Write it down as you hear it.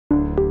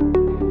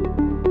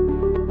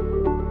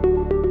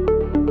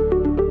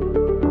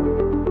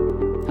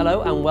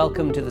Hello and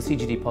welcome to the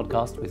CGD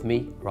podcast with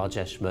me,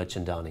 Rajesh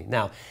Merchandani.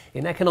 Now,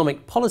 in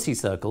economic policy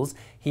circles,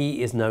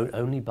 he is known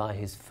only by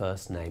his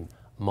first name,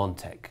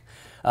 Montek.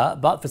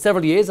 But for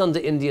several years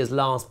under India's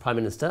last Prime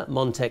Minister,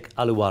 Montek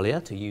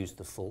Ahluwalia, to use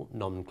the full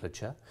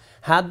nomenclature,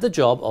 had the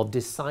job of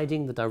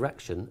deciding the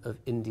direction of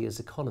India's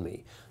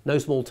economy. No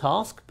small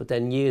task, but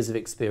then years of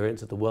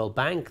experience at the World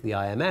Bank, the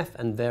IMF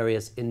and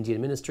various Indian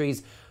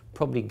ministries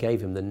probably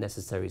gave him the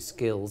necessary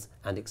skills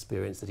and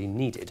experience that he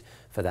needed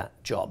for that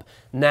job.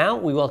 Now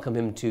we welcome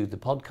him to the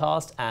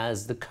podcast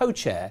as the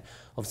co-chair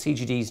of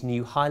CGD's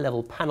new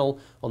high-level panel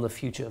on the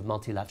future of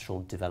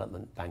multilateral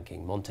development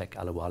banking. Montek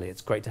Ahluwalia,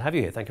 it's great to have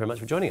you here. Thank you very much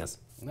for joining us.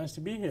 Nice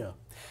to be here.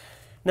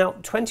 Now,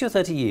 20 or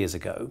 30 years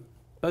ago,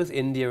 both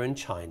India and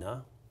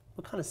China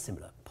were kind of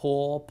similar.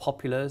 Poor,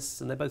 populous,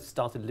 and they both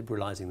started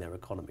liberalising their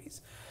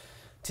economies.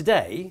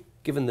 Today,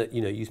 given that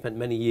you spent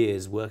many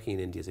years working in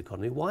India's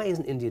economy, why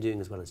isn't India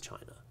doing as well as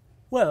China?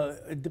 Well,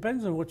 it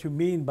depends on what you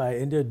mean by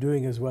India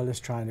doing as well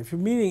as China. If you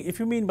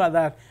mean by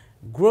that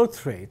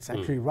growth rates,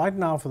 actually right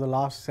now for the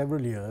last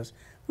several years,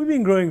 we've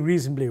been growing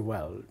reasonably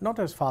well. Not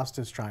as fast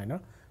as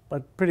China,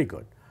 but pretty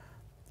good.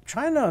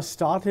 China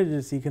started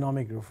its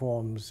economic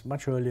reforms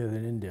much earlier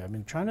than India. I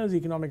mean, China's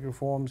economic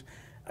reforms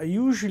are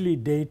usually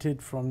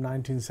dated from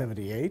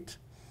 1978.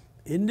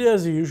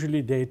 India's are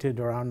usually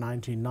dated around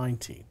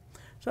 1990.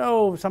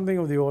 So something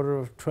of the order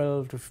of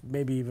 12 to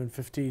maybe even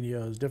 15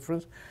 years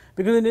difference.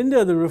 Because in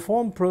India, the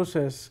reform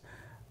process,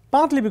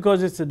 partly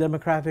because it's a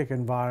democratic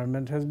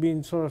environment, has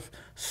been sort of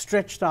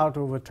stretched out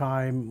over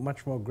time,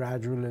 much more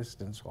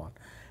gradualist and so on.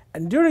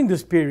 And during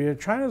this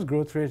period, China's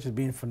growth rate has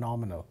been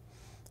phenomenal.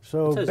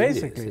 So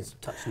basically, it's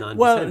touched 9%.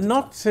 Well,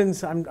 not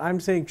since,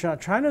 I'm saying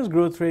China's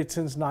growth rate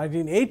since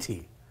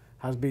 1980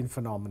 has been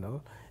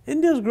phenomenal.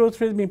 India's growth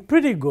rate has been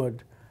pretty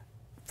good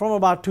from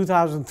about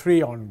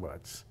 2003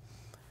 onwards.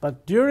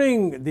 But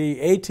during the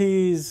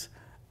 80s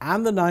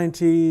and the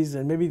 90s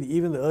and maybe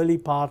even the early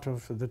part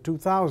of the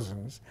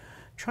 2000s,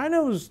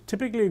 China was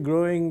typically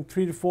growing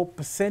 3 to 4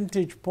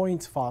 percentage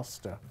points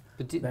faster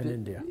than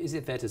India. Is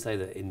it fair to say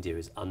that India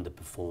is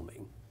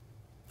underperforming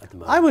at the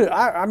moment?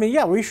 I mean,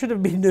 yeah, we should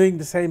have been doing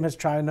the same as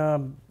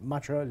China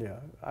much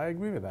earlier. I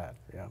agree with that,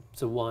 yeah.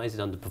 So why is it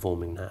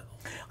underperforming now?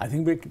 I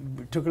think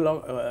it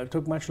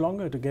took much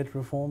longer to get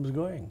reforms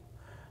going.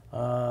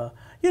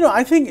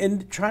 I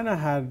think China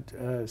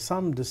had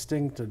some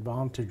distinct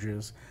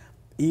advantages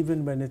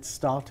even when it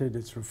started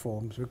its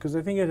reforms, because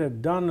I think it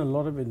had done a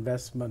lot of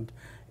investment,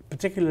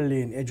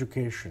 particularly in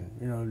education.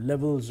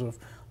 Levels of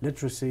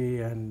literacy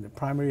and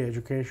primary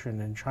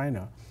education in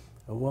China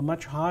were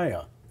much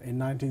higher in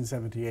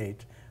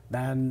 1978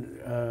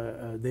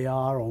 than they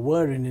are or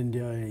were in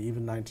India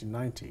even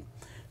 1990.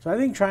 So I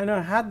think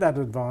China had that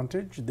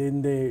advantage.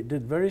 Then they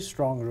did very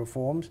strong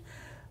reforms.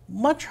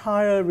 Much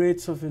higher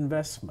rates of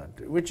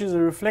investment, which is a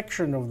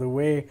reflection of the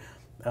way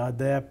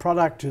their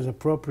product is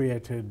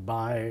appropriated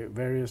by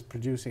various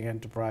producing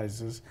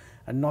enterprises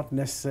and not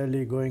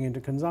necessarily going into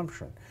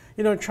consumption.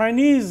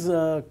 Chinese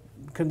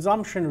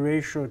consumption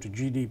ratio to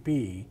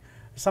GDP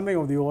is something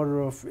of the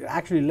order of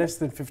actually less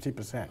than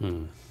 50%.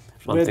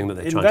 One thing that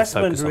they're trying to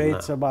investment focus on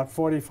rates now. About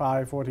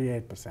 45,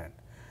 48%.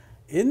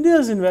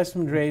 India's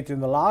investment rate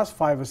in the last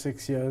 5 or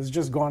 6 years has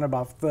just gone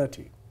above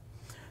 30.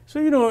 So,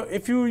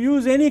 if you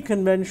use any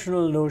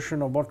conventional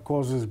notion of what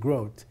causes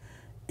growth,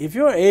 if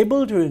you're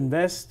able to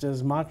invest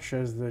as much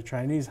as the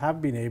Chinese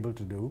have been able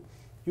to do,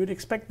 you'd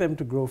expect them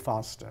to grow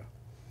faster.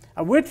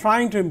 And we're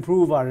trying to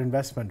improve our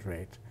investment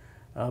rate,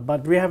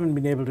 but we haven't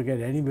been able to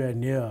get anywhere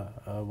near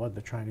what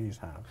the Chinese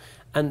have.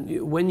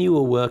 And when you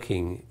were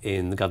working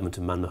in the government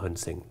of Montek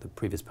Singh, the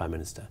previous Prime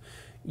Minister,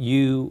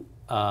 you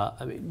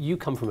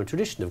come from a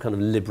tradition of kind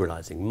of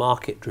liberalising,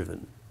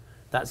 market-driven.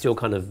 That's your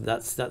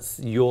that's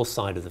your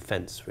side of the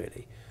fence,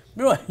 really.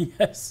 Well,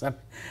 yes.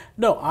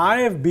 No,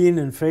 I have been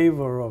in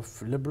favor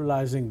of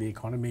liberalizing the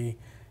economy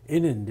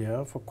in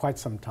India for quite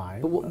some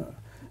time.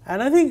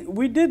 And I think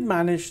we did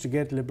manage to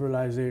get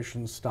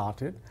liberalization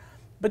started.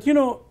 But,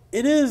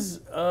 it is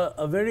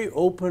a very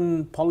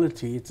open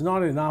polity. It's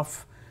not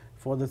enough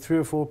for the 3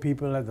 or 4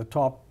 people at the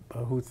top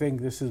who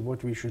think this is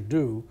what we should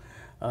do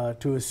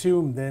to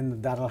assume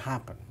then that'll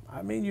happen.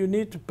 I mean, you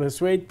need to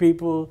persuade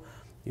people.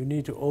 You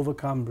need to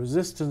overcome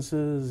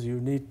resistances,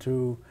 you need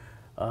to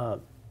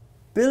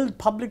build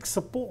public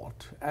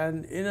support.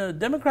 And in a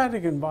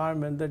democratic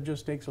environment, that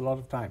just takes a lot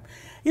of time.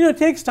 It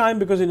takes time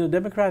because in a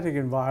democratic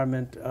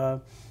environment,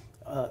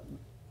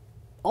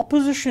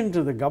 opposition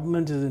to the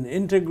government is an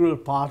integral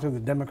part of the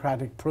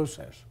democratic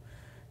process.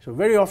 So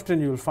very often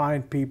you'll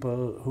find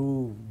people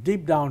who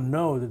deep down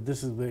know that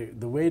this is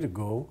the way to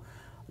go,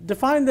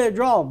 define their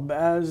job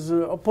as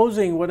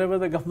opposing whatever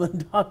the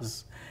government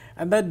does.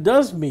 And that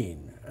does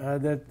mean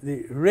that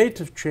the rate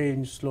of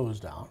change slows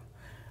down.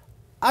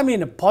 I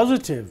mean, a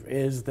positive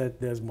is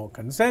that there's more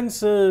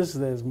consensus,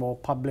 there's more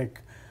public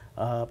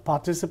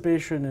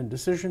participation in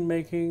decision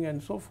making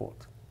and so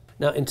forth.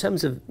 Now, in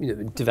terms of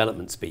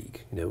development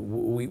speak,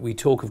 we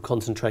talk of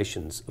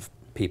concentrations of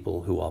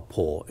people who are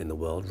poor in the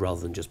world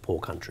rather than just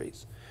poor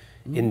countries.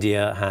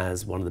 India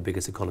has one of the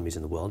biggest economies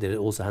in the world. It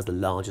also has the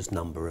largest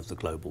number of the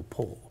global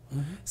poor,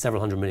 several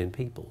hundred million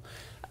people.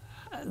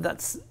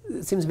 It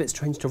seems a bit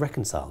strange to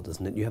reconcile,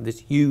 doesn't it? You have this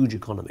huge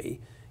economy,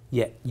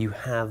 yet you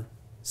have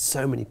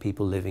so many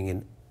people living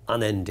in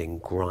unending,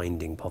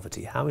 grinding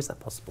poverty. How is that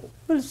possible?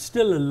 Well, it's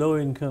still a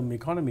low-income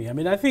economy. I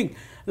mean, I think,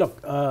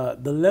 look,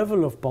 the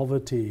level of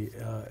poverty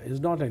is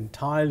not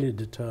entirely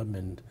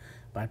determined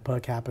by per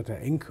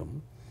capita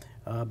income.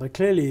 But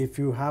clearly, if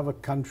you have a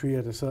country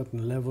at a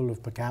certain level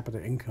of per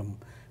capita income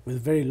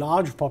with very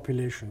large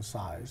population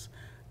size,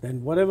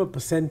 then whatever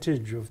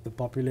percentage of the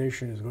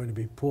population is going to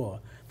be poor,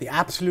 the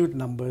absolute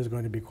number is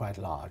going to be quite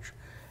large.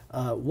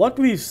 What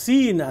we've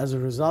seen as a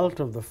result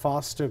of the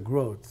faster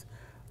growth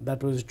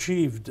that was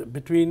achieved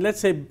between, let's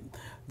say,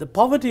 the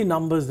poverty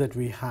numbers that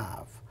we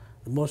have,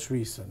 the most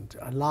recent,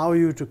 allow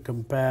you to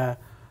compare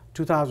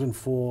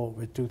 2004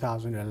 with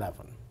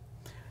 2011.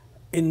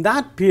 In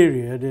that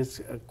period, it's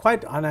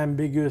quite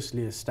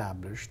unambiguously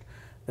established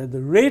that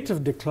the rate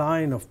of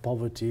decline of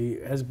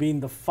poverty has been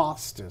the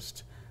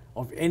fastest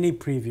of any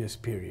previous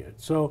period.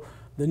 So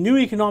the new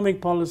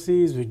economic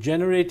policies which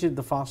generated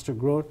the faster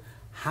growth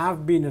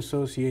have been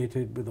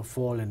associated with a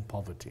fall in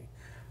poverty.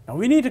 Now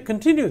we need to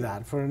continue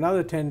that for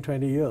another 10,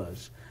 20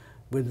 years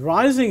with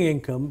rising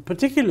income,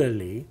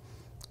 particularly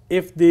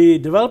if the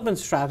development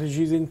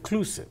strategy is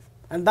inclusive.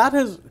 And that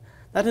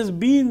has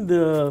been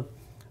the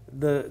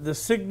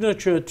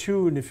signature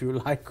tune, if you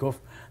like, of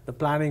the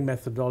planning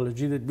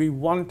methodology, that we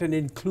want an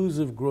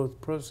inclusive growth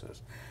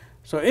process.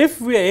 So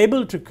if we are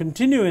able to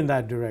continue in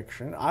that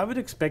direction, I would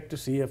expect to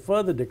see a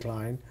further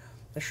decline,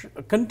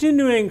 a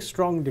continuing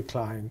strong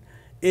decline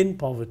in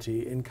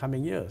poverty in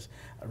coming years.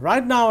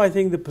 Right now, I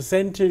think the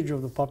percentage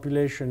of the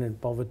population in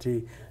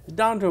poverty is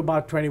down to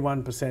about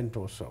 21%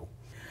 or so.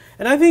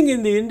 And I think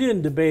in the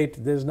Indian debate,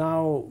 there's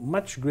now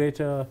much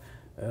greater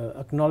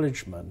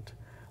acknowledgement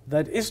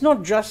that it's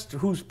not just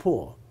who's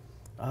poor.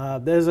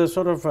 There's a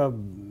sort of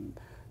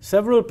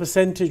several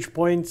percentage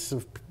points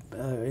of,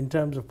 in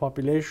terms of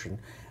population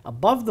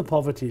above the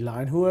poverty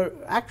line who are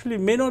actually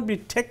may not be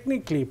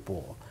technically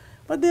poor,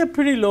 but they're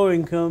pretty low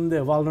income,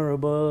 they're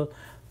vulnerable,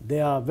 they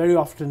are very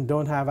often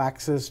don't have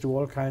access to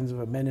all kinds of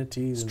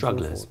amenities.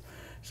 Strugglers. And so forth.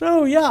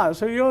 So yeah,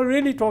 so you're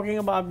really talking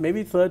about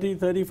maybe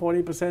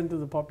 40% of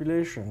the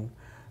population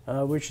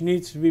which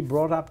needs to be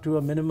brought up to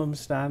a minimum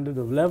standard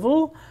of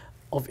level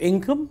of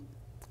income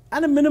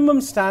and a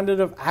minimum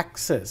standard of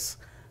access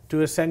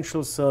to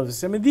essential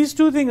services. I mean, these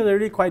two things are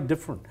really quite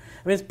different.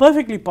 I mean, it's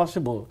perfectly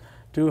possible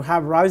to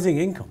have rising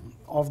income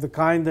of the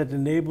kind that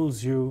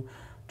enables you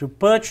to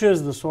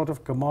purchase the sort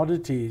of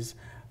commodities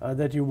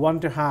that you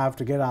want to have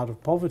to get out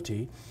of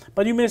poverty,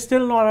 but you may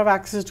still not have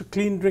access to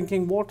clean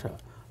drinking water.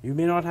 You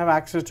may not have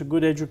access to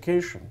good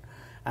education.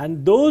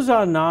 And those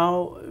are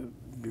now,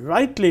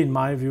 rightly in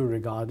my view,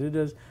 regarded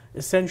as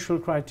essential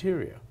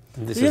criteria.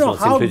 And this is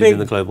what's included in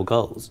the global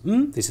goals.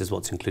 This is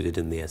what's included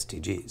in the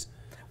SDGs.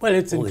 Well,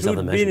 it's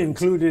been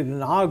included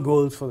in our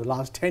goals for the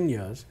last 10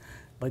 years.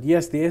 But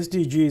yes, the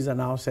SDGs are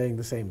now saying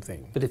the same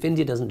thing. But if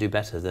India doesn't do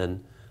better,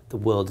 then the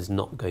world is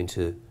not going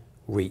to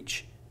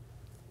reach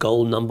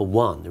goal number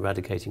 1,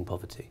 eradicating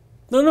poverty.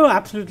 No,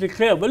 absolutely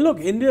clear. But look,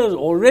 India is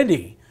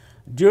already,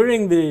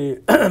 during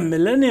the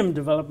Millennium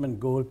Development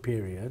Goal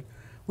period,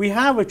 we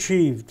have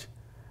achieved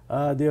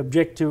the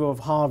objective of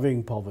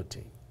halving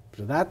poverty.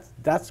 So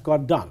that's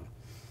got done.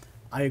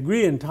 I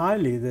agree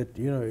entirely that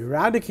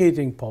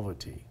eradicating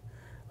poverty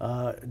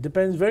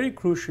depends very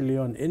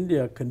crucially on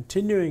India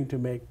continuing to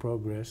make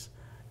progress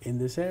in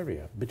this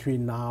area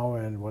between now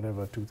and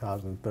whatever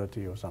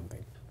 2030 or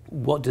something.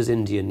 What does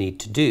India need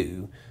to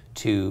do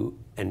to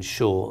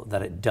ensure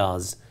that it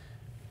does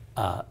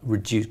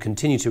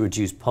continue to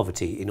reduce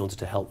poverty in order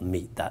to help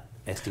meet that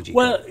SDG?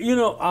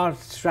 Well, our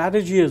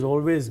strategy has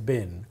always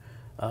been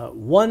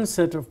one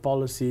set of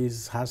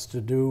policies has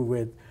to do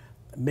with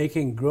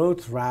making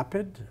growth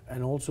rapid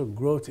and also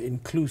growth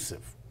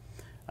inclusive.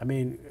 I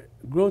mean,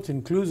 growth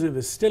inclusive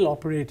is still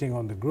operating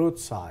on the growth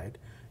side.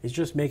 It's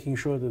just making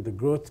sure that the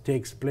growth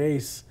takes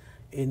place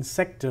in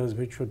sectors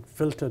which would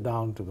filter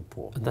down to the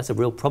poor. And that's a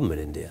real problem in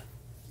India.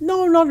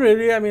 No, not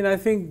really. I mean, I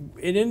think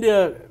in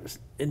India,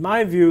 in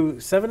my view,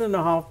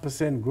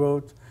 7.5%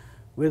 growth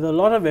with a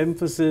lot of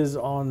emphasis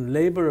on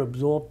labor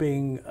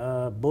absorbing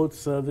both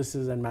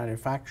services and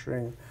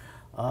manufacturing,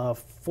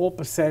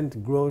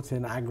 4% growth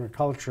in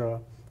agriculture,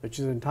 which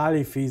is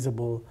entirely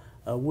feasible,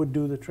 would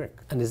do the trick.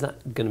 And is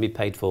that going to be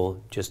paid for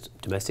just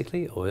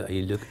domestically, or are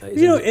you looking?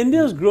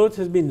 India's growth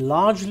has been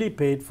largely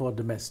paid for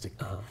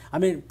domestically. I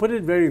mean, put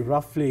it very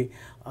roughly,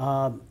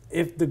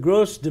 if the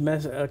gross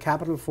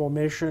capital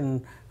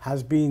formation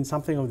has been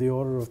something of the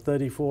order of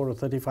 34 or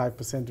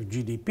 35% of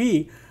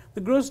GDP,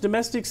 the gross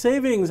domestic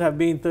savings have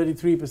been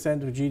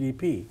 33% of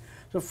GDP.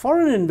 So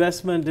foreign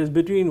investment is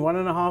between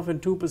 1.5%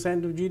 and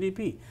 2% of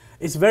GDP.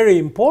 It's very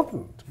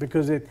important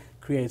because it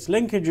creates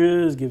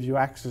linkages, gives you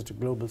access to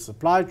global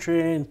supply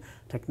chain,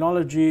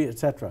 technology,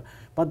 etc.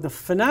 But the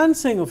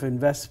financing of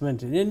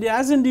investment in India,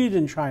 as indeed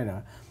in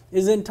China,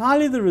 is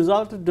entirely the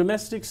result of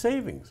domestic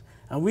savings.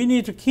 And we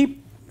need to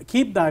keep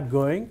that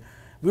going.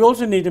 We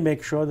also need to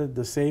make sure that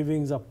the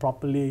savings are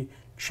properly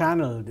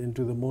channeled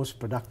into the most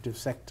productive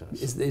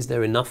sectors. Is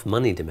there enough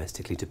money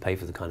domestically to pay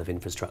for the kind of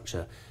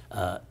infrastructure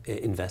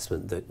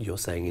investment that you're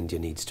saying India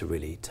needs to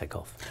really take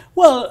off?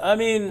 Well, I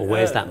mean... Or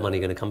where's that money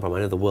going to come from? I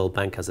know the World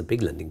Bank has a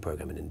big lending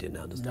program in India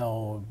now, doesn't it?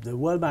 No, the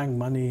World Bank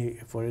money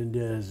for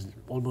India is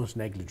almost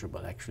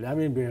negligible, actually. I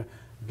mean, we're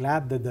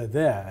glad that they're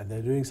there and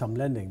they're doing some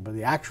lending, but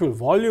the actual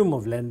volume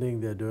of lending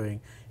they're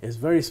doing is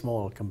very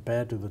small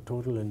compared to the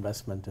total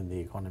investment in the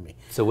economy.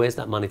 So where's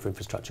that money for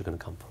infrastructure going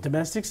to come from?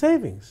 Domestic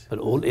savings. But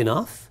all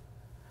enough?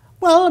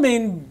 Well, I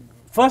mean,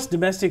 first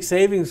domestic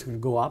savings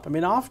could go up. I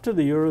mean, after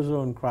the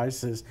Eurozone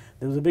crisis,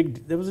 there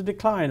was a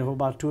decline of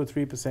about 2 or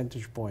 3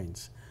 percentage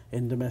points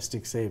in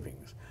domestic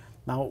savings.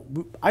 Now,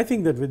 I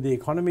think that with the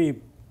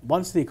economy,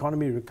 once the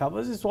economy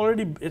recovers,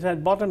 it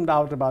had bottomed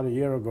out about a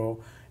year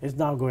ago, it's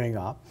now going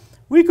up.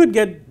 We could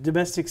get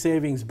domestic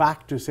savings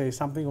back to, say,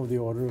 something of the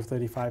order of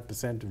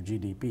 35% of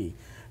GDP.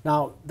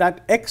 Now,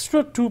 that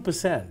extra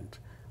 2%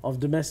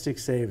 of domestic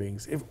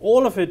savings, if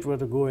all of it were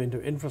to go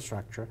into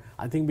infrastructure,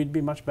 I think we'd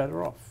be much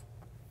better off.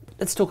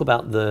 Let's talk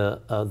about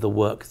the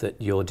work that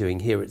you're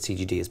doing here at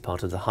CGD as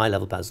part of the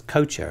high-level, as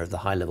co-chair of the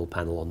high-level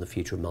panel on the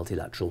future of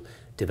multilateral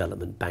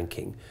development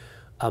banking.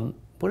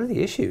 What are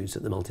the issues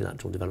that the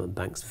multilateral development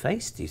banks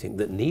face, do you think,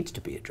 that need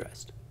to be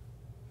addressed?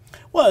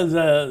 Well,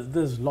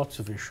 there's lots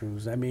of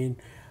issues. I mean,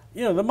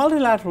 you know, the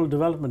multilateral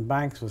development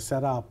banks were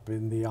set up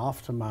in the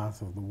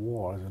aftermath of the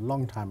war a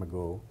long time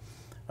ago.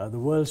 The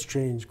world's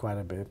changed quite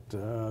a bit.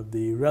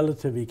 The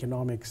relative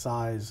economic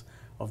size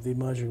of the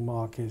emerging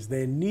markets,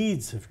 their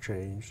needs have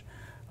changed.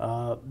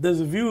 There's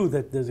a view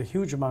that there's a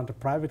huge amount of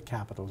private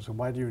capital, so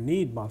why do you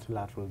need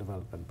multilateral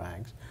development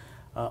banks?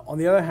 On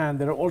the other hand,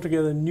 there are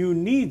altogether new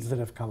needs that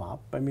have come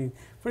up. I mean,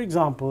 for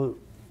example,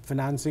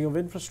 financing of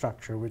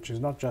infrastructure, which is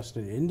not just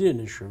an Indian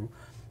issue,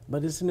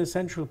 but it's an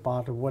essential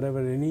part of whatever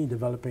any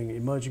developing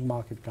emerging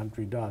market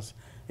country does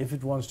if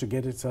it wants to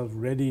get itself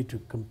ready to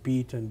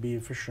compete and be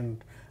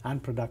efficient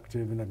and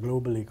productive in a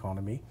global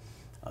economy.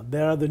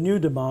 There are the new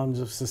demands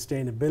of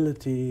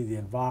sustainability, the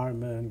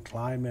environment,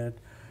 climate.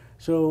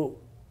 So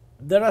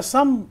there are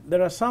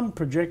some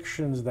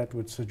projections that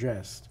would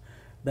suggest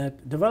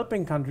that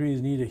developing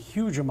countries need a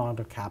huge amount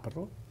of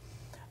capital.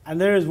 And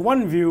there is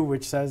one view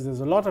which says there's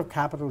a lot of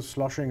capital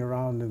sloshing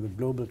around in the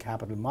global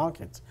capital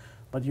markets,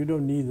 but you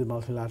don't need the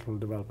multilateral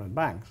development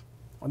banks.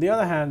 On the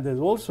other hand, there's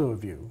also a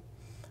view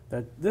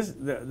that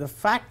the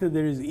fact that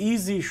there is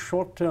easy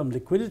short-term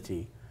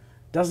liquidity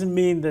doesn't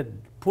mean that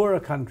poorer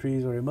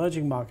countries or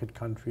emerging market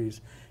countries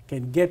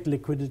can get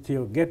liquidity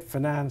or get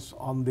finance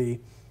on the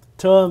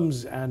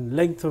terms and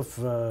length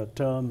of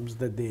terms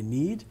that they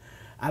need.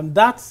 And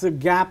that's the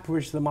gap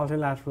which the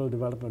multilateral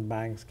development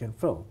banks can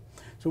fill.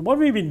 So what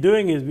we've been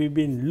doing is we've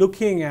been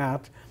looking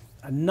at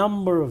a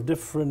number of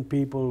different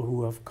people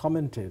who have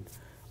commented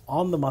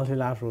on the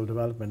multilateral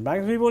development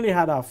banks. We've only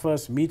had our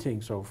first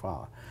meeting so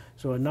far,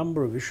 so a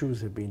number of issues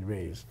have been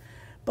raised.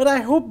 But I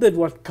hope that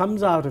what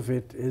comes out of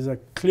it is a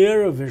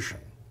clearer vision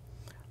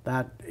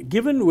that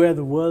given where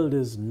the world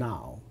is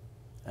now,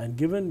 and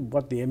given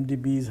what the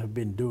MDBs have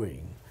been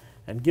doing,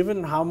 and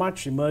given how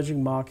much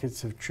emerging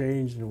markets have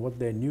changed and what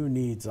their new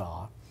needs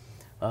are,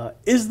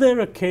 is there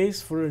a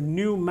case for a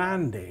new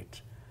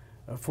mandate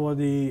for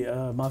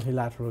the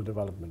multilateral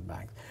development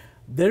banks?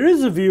 There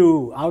is a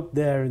view out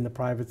there in the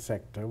private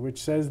sector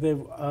which says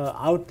they've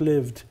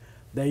outlived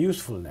their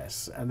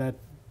usefulness, and that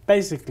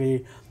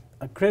basically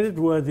a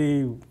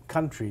creditworthy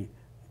country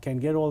can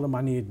get all the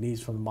money it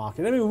needs from the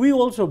market. I mean, we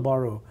also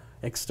borrow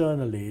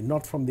externally,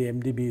 not from the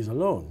MDBs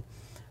alone.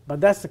 But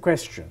that's the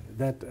question,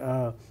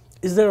 that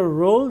is there a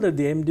role that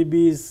the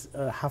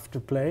MDBs have to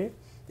play?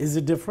 Is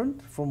it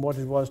different from what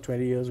it was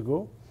 20 years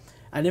ago?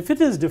 And if it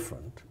is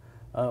different,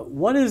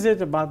 what is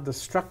it about the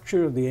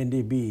structure of the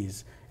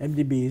MDBs and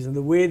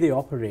the way they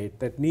operate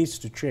that needs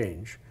to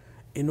change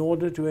in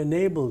order to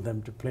enable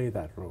them to play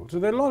that role? So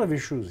there are a lot of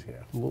issues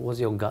here. What was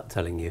your gut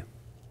telling you?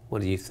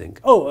 What do you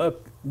think? Oh,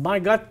 my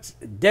gut,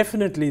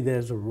 definitely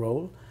there's a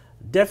role.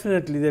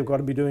 Definitely they've got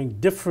to be doing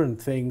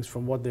different things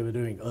from what they were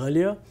doing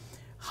earlier.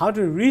 How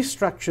to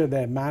restructure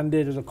their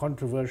mandate is a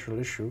controversial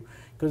issue,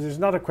 because it's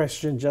not a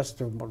question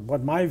just of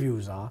what my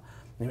views are.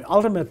 I mean,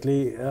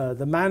 ultimately,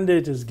 the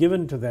mandate is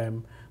given to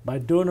them by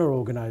donor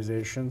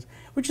organizations,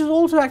 which is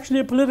also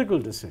actually a political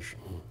decision.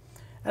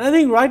 And I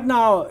think right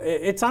now,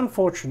 it's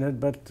unfortunate,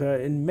 but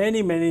in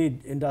many, many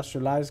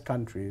industrialized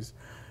countries,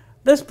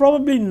 there's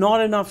probably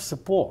not enough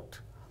support,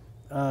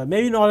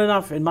 maybe not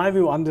enough, in my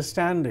view,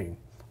 understanding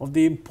of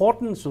the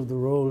importance of the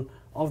role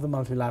of the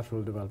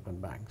multilateral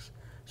development banks.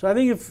 So I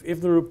think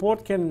if the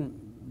report can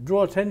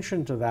draw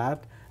attention to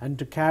that and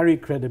to carry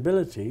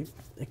credibility,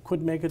 it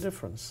could make a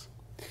difference.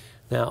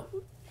 Now,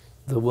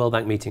 the World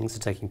Bank meetings are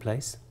taking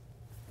place.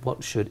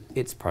 What should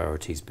its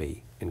priorities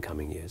be in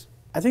coming years?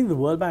 I think the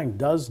World Bank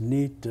does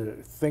need to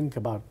think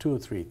about 2 or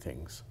 3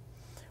 things.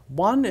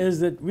 One is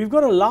that we've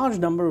got a large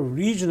number of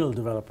regional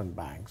development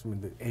banks. I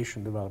mean, the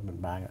Asian Development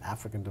Bank,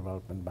 African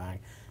Development Bank,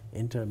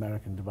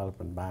 Inter-American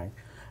Development Bank.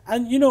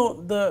 And you know,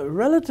 the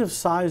relative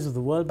size of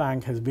the World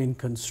Bank has been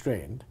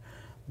constrained.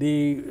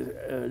 The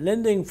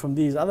lending from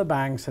these other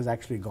banks has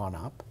actually gone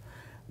up.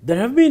 There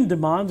have been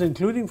demands,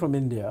 including from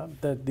India,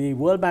 that the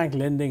World Bank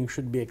lending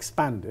should be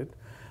expanded.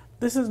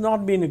 This has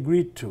not been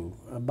agreed to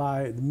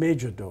by the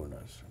major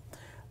donors.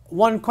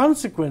 One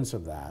consequence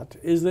of that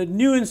is that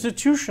new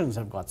institutions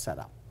have got set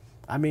up.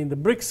 I mean, the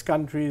BRICS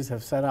countries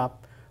have set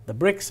up the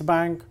BRICS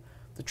Bank.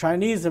 The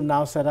Chinese have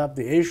now set up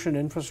the Asian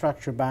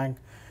Infrastructure Bank.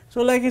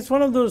 So, like, it's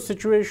one of those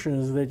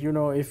situations that, you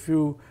know, if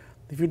you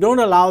don't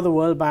allow the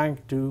World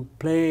Bank to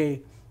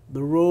play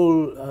the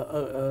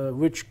role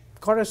which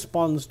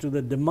corresponds to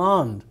the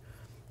demand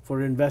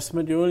for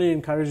investment, you're only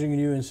encouraging a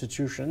new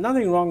institution.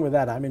 Nothing wrong with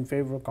that. I'm in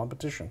favor of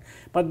competition.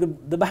 But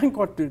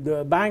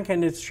the bank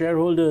and its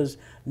shareholders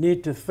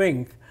need to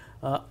think,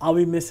 are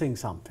we missing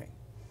something?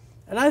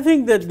 And I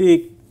think that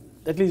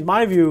at least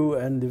my view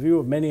and the view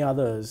of many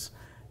others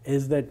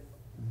is that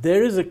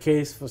there is a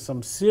case for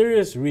some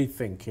serious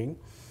rethinking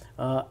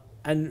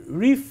and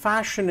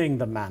refashioning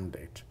the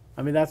mandate.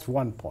 I mean, that's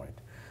one point.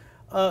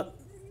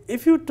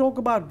 If you talk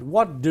about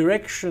what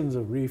directions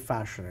of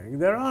refashioning,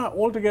 there are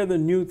altogether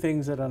new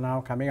things that are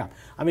now coming up.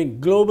 I mean,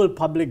 global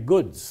public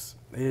goods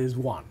is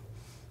one.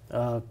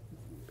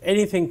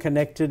 Anything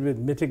connected with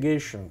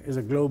mitigation is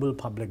a global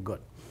public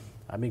good.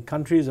 I mean,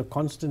 countries are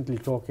constantly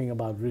talking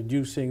about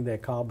reducing their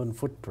carbon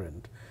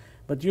footprint.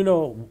 But you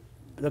know,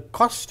 the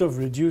cost of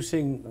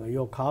reducing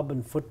your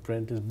carbon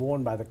footprint is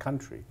borne by the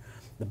country.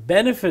 The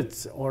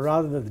benefits, or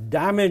rather the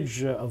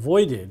damage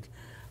avoided,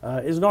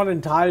 is not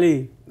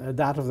entirely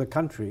that of the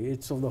country,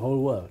 it's of the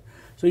whole world.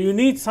 So you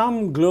need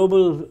some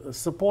global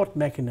support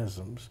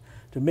mechanisms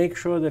to make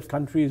sure that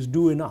countries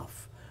do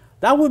enough.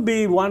 That would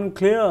be one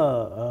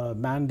clear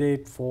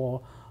mandate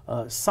for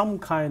some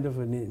kind of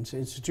an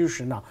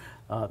institution. Now,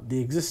 the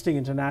existing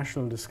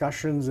international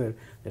discussions, they're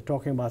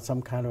talking about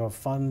some kind of a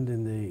fund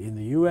in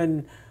the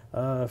UN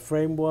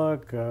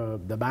framework.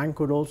 The bank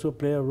could also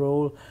play a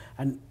role.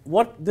 And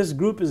what this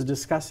group is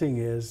discussing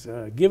is,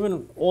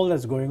 given all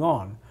that's going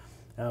on,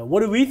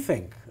 what do we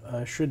think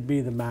should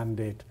be the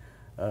mandate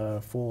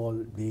for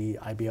the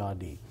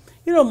IBRD?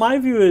 You know, my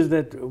view is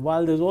that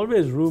while there's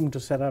always room to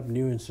set up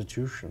new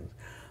institutions,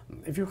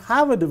 if you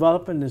have a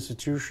development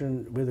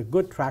institution with a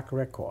good track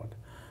record,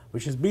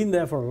 which has been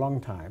there for a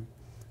long time,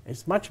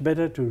 it's much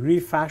better to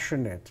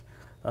refashion it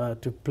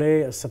to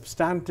play a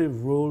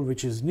substantive role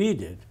which is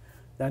needed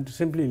than to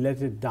simply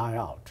let it die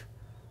out.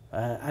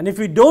 And if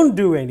we don't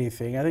do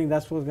anything, I think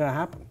that's what's going to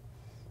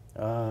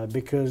happen.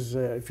 Because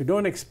if you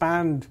don't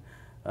expand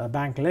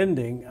bank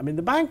lending, I mean,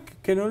 the bank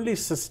can only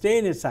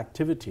sustain its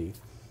activity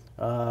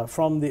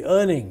from the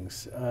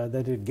earnings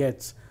that it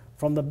gets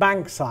from the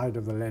bank side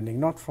of the lending,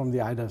 not from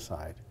the IDA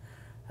side.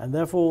 And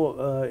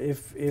therefore,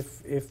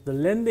 if the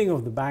lending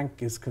of the bank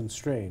is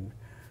constrained,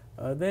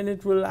 then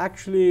it will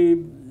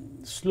actually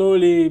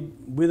slowly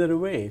wither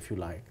away, if you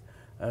like.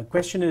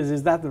 Question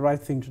is that the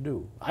right thing to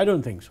do? I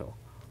don't think so.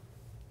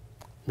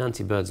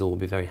 Nancy Birdsall will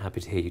be very happy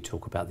to hear you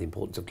talk about the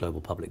importance of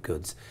global public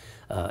goods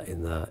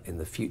in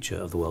the future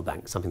of the World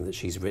Bank, something that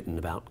she's written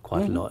about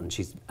quite a lot and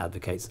she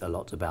advocates a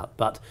lot about.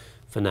 But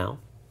for now,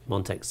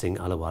 Montek Singh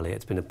Ahluwalia,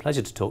 it's been a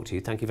pleasure to talk to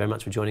you. Thank you very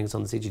much for joining us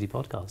on the CGD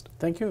podcast.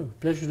 Thank you.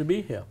 Pleasure to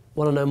be here.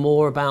 Want to know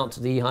more about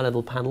the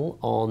high-level panel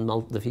on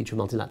the future of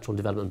multilateral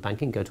development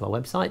banking? Go to our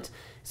website,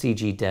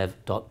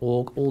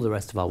 cgdev.org. All the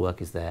rest of our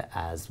work is there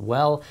as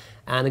well.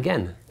 And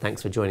again,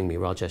 thanks for joining me,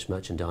 Rajesh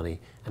Merchandani,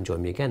 and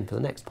join me again for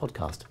the next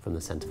podcast from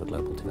the Centre for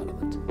Global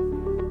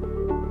Development.